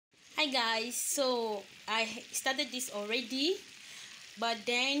Hi guys, so I started this already, but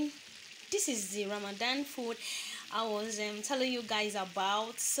then this is the Ramadan food I was telling you guys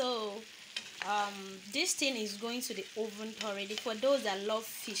about. So this thing is going to the oven already. For those that love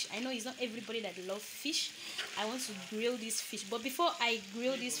fish, I know it's not everybody that love fish. I want to grill this fish, but before I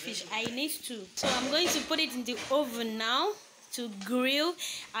grill this fish I need to, so I'm going to put it in the oven now to grill.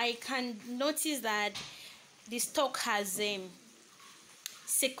 I can notice that the stock has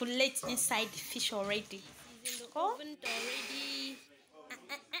circulate inside the fish already. It's in the oven already.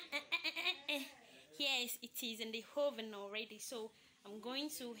 Yes, it is in the oven already. So I'm going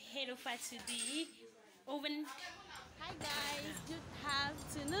to head over to the oven. Hi guys, good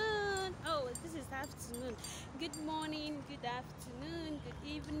afternoon. Oh, this is afternoon. Good morning, good afternoon,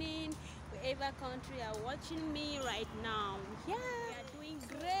 good evening, wherever country you are watching me right now. Yeah, we are doing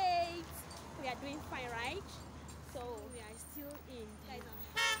great. We are doing fine, right? So we are still in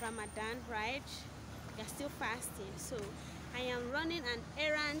Ramadan, right? We are still fasting. So I am running an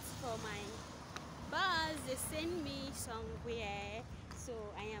errand for my boss. They send me somewhere, so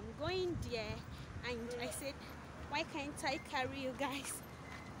I am going there. And I said, why can't I carry you guys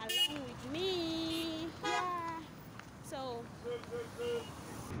along with me? Yeah. So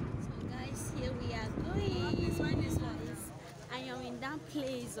guys, here we are going. This one is I am in that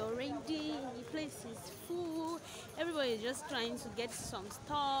place already. The place is full. Everybody is just trying to get some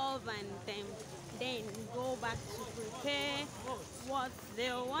stuff and then go back to prepare what they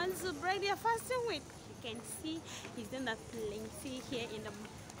want to break their fasting with. You can see it's done that plenty here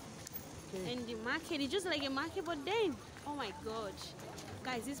in the market. It's just like a market, but then oh my god,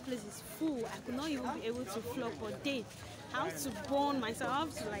 guys, this place is full. I could not even be able to vlog, but then I have to burn myself. I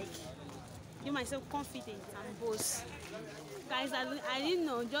have to like give myself confidence and boast. Guys, I didn't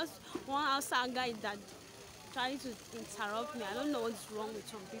know, just one outside guy that tried to interrupt me. I don't know what's wrong with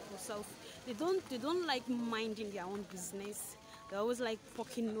some people. So they don't like minding their own business. They always like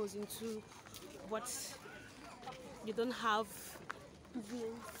poking nose into what they don't have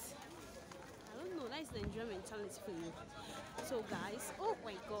business. I don't know, that's the Nigerian mentality for you. So guys, oh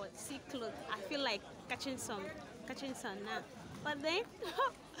my god, see clothes. I feel like catching some now. But then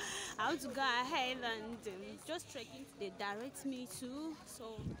I have to go ahead and just trekking. They direct me to.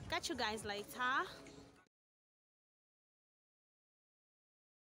 So catch you guys later.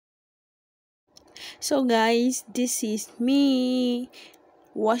 So guys, this is me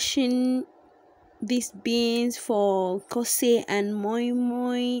washing these beans for kose and moi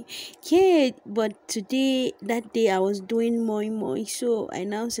moi. Yeah, but that day I was doing moi moi, so I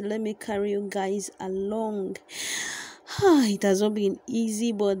now said let me carry you guys along. It has not been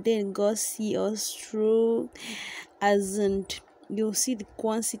easy, but then God see us through. As in, you'll see the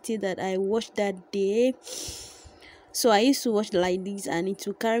quantity that I washed that day. So I used to wash like this, and it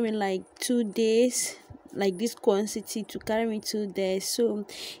will carry me like 2 days. Like this quantity to carry me 2 days. So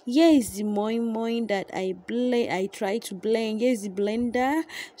here is the moi moi that I try to blend. Here's the blender.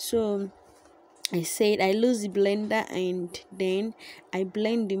 So I said I lose the blender, and then I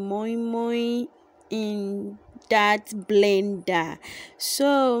blend the moi moi in that blender.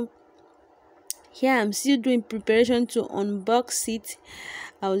 So here I'm still doing preparation to unbox it.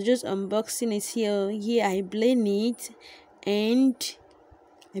 I was just unboxing it here I blend it, and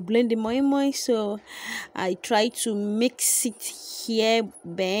I blend the moi moi. So I try to mix it here.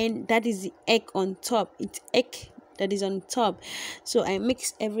 Then that is the egg on top. It's egg that is on top. So I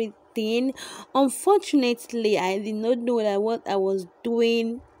mix everything. Unfortunately, I did not know that what I was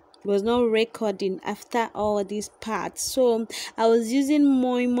doing was not recording after all these parts. So I was using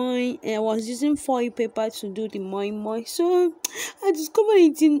moi moi, and I was using foil paper to do the moi moi. So I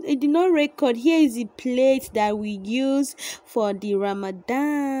discovered it did not record. Here is the plate that we use for the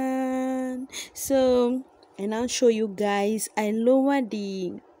Ramadan. So I now show you guys. I lower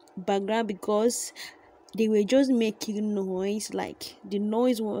the background because they were just making noise, like the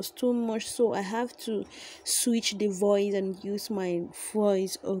noise was too much, so I have to switch the voice and use my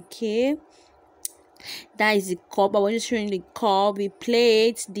voice. Okay, that is the cup. I was just showing the cup, the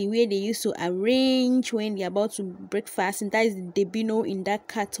plates, the way they used to arrange when they're about to breakfast, and that is the debino in that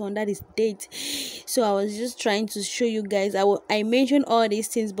carton, that is date. So I was just trying to show you guys. I mentioned all these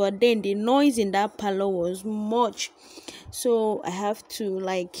things, but then the noise in that parlor was much, so I have to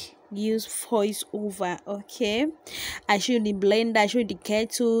like use voice over. Okay, I showed the blender, I showed the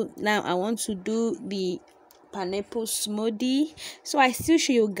kettle. Now I want to do the pineapple smoothie. So I still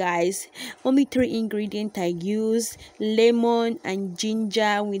show you guys only 3 ingredients I use: lemon and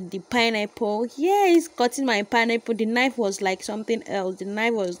ginger with the pineapple. Yeah, it's cutting my pineapple. The knife was like something else. The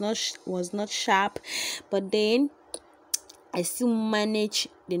knife was not sharp, but then I still manage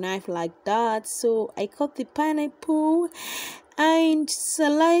the knife like that. So I cut the pineapple and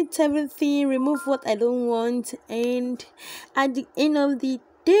select everything, remove what I don't want, and at the end of the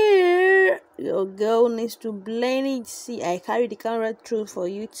day, your girl needs to blend it. See, I carry the camera through for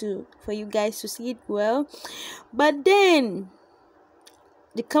you guys to see it well, but then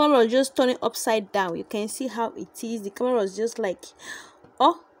the camera was just turning upside down. You can see how it is. The camera was just like,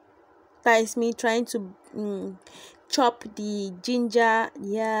 oh, that is me trying to chop the ginger.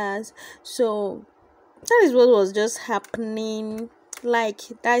 Yes, so that is what was just happening. Like,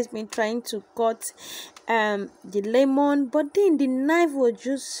 that is me trying to cut the lemon, but then the knife was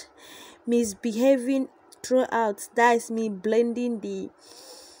just misbehaving throughout. That is me blending the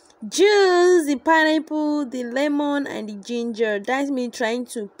juice, the pineapple, the lemon, and the ginger. That's me trying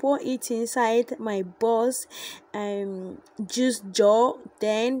to pour it inside my boss juice jar.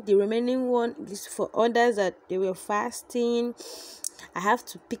 Then the remaining one is for others that they were fasting. I have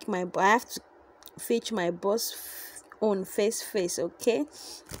to fetch my boss on face, okay?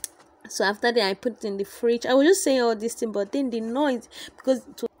 So after that, I put it in the fridge. I was just saying all this thing, but then the noise, because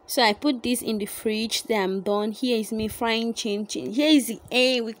so I put this in the fridge. Then I'm done. Here is me frying chin. Here is the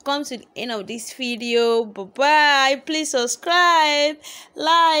end. We come to the end of this video. Bye bye. Please subscribe,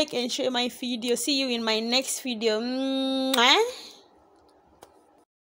 like, and share my video. See you in my next video. Mwah.